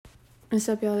What's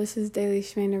up, y'all? This is Daily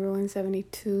Shmay number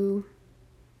 172.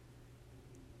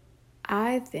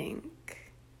 I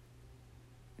think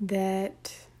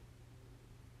that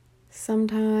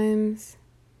sometimes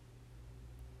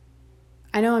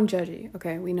I know I'm judgy.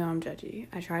 Okay, we know I'm judgy.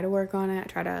 I try to work on it. I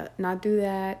try to not do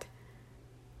that.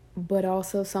 But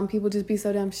also some people just be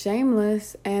so damn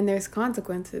shameless and there's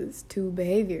consequences to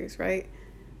behaviors, right?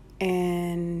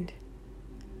 And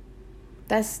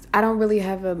I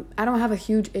don't have a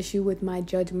huge issue with my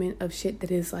judgment of shit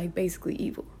that is like basically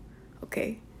evil.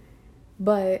 Okay?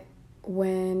 But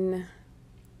when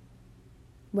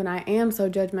I am so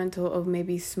judgmental of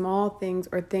maybe small things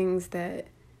or things that,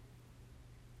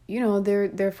 you know,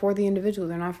 they're for the individual,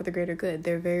 they're not for the greater good.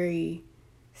 They're very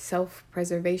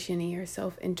self-preservation-y or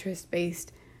self-interest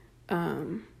based.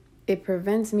 It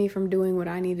prevents me from doing what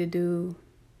I need to do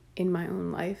in my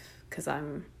own life because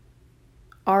I'm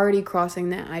already crossing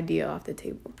that idea off the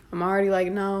table. I'm already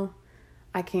like, no,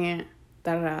 I can't,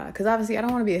 because obviously I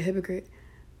don't want to be a hypocrite.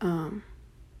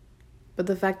 But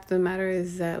the fact of the matter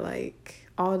is that, like,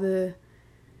 obviously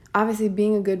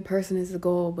being a good person is the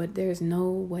goal, but there's no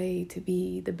way to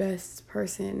be the best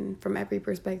person from every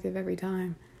perspective every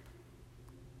time.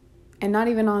 And not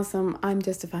even on some, I'm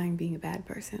justifying being a bad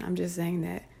person. I'm just saying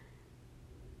that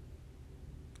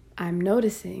I'm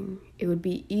noticing it would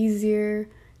be easier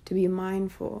to be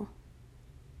mindful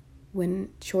when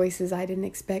choices I didn't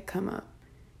expect come up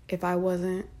if I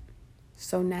wasn't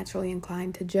so naturally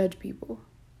inclined to judge people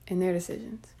and their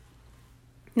decisions.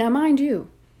 Now, mind you,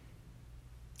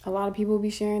 a lot of people be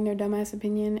sharing their dumbass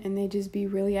opinion and they just be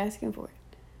really asking for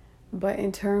it. But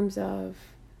in terms of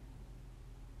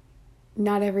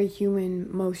not every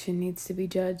human motion needs to be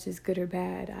judged as good or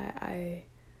bad, I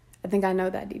think I know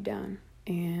that deep down.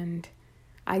 And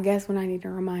I guess when I need a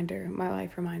reminder, my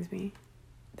life reminds me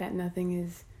that nothing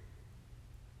is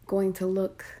going to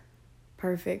look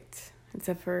perfect,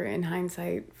 except for in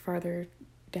hindsight, farther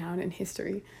down in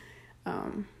history.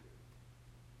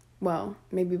 Well,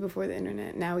 maybe before the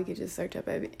internet. Now we could just search up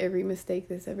every mistake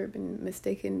that's ever been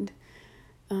mistaken.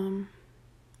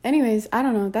 Anyways, I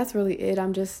don't know. That's really it.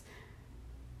 I'm just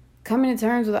coming to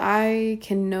terms with I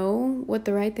can know what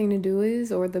the right thing to do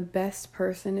is or the best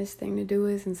personist thing to do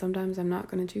is, and sometimes I'm not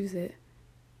going to choose it.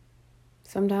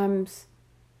 Sometimes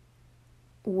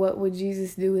what would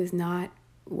Jesus do is not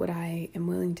what I am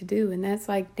willing to do, and that's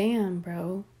like, damn,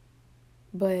 bro.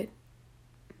 But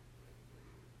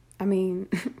I mean,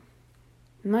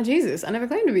 I'm not Jesus. I never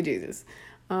claimed to be Jesus.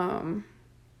 And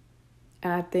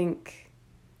I think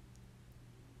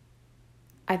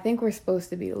we're supposed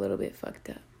to be a little bit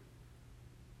fucked up.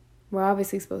 We're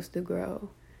obviously supposed to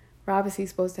grow. We're obviously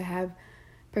supposed to have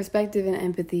perspective and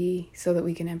empathy so that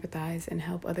we can empathize and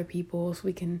help other people. So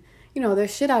we can, you know,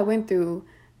 there's shit I went through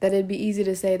that it'd be easy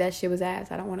to say that shit was ass.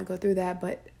 I don't want to go through that,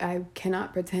 but I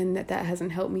cannot pretend that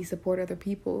hasn't helped me support other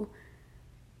people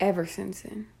ever since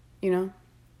then, you know?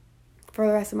 For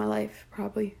the rest of my life,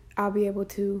 probably. I'll be able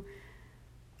to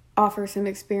offer some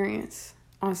experience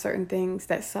on certain things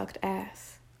that sucked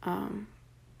ass.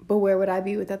 But where would I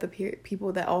be with other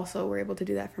people that also were able to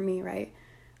do that for me, right?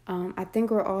 I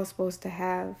think we're all supposed to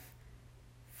have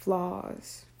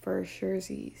flaws for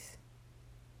surezies.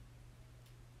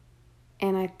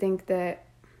 And I think that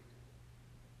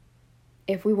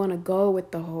if we want to go with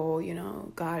the whole, you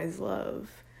know, God is love,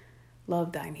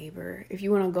 love thy neighbor. If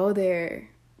you want to go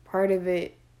there, part of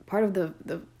the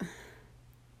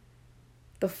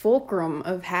fulcrum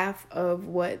of half of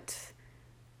what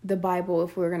the Bible,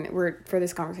 if we're for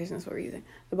this conversation, that's what we're using.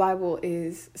 The Bible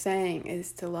is saying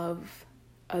is to love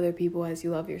other people as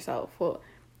you love yourself. Well,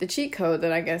 the cheat code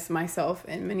that I guess myself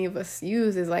and many of us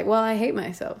use is like, well, I hate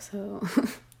myself, so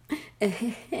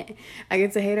I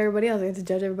get to hate everybody else. I get to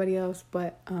judge everybody else,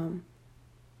 but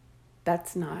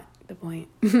that's not the point.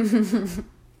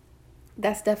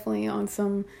 That's definitely on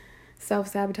some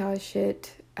self-sabotage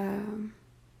shit.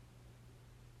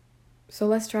 So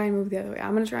let's try and move the other way.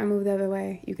 I'm going to try and move the other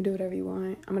way. You can do whatever you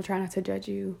want. I'm going to try not to judge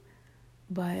you.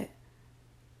 But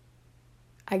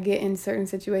I get in certain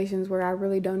situations where I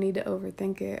really don't need to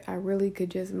overthink it. I really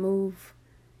could just move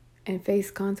and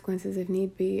face consequences if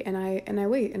need be. And I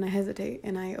wait and I hesitate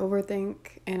and I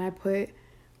overthink and I put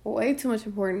way too much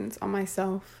importance on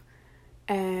myself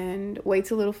and way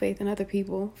too little faith in other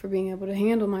people for being able to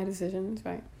handle my decisions,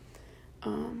 right?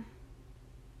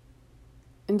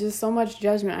 And just so much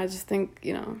judgment. I just think,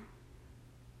 you know,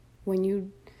 when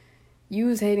you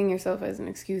use hating yourself as an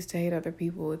excuse to hate other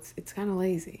people, it's kind of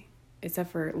lazy.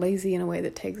 Except for lazy in a way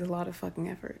that takes a lot of fucking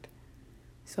effort.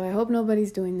 So I hope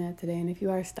nobody's doing that today. And if you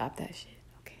are, stop that shit,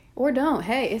 okay? Or don't.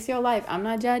 Hey, it's your life. I'm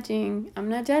not judging.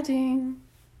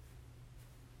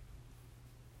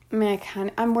 I mean,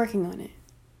 I'm working on it.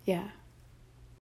 Yeah.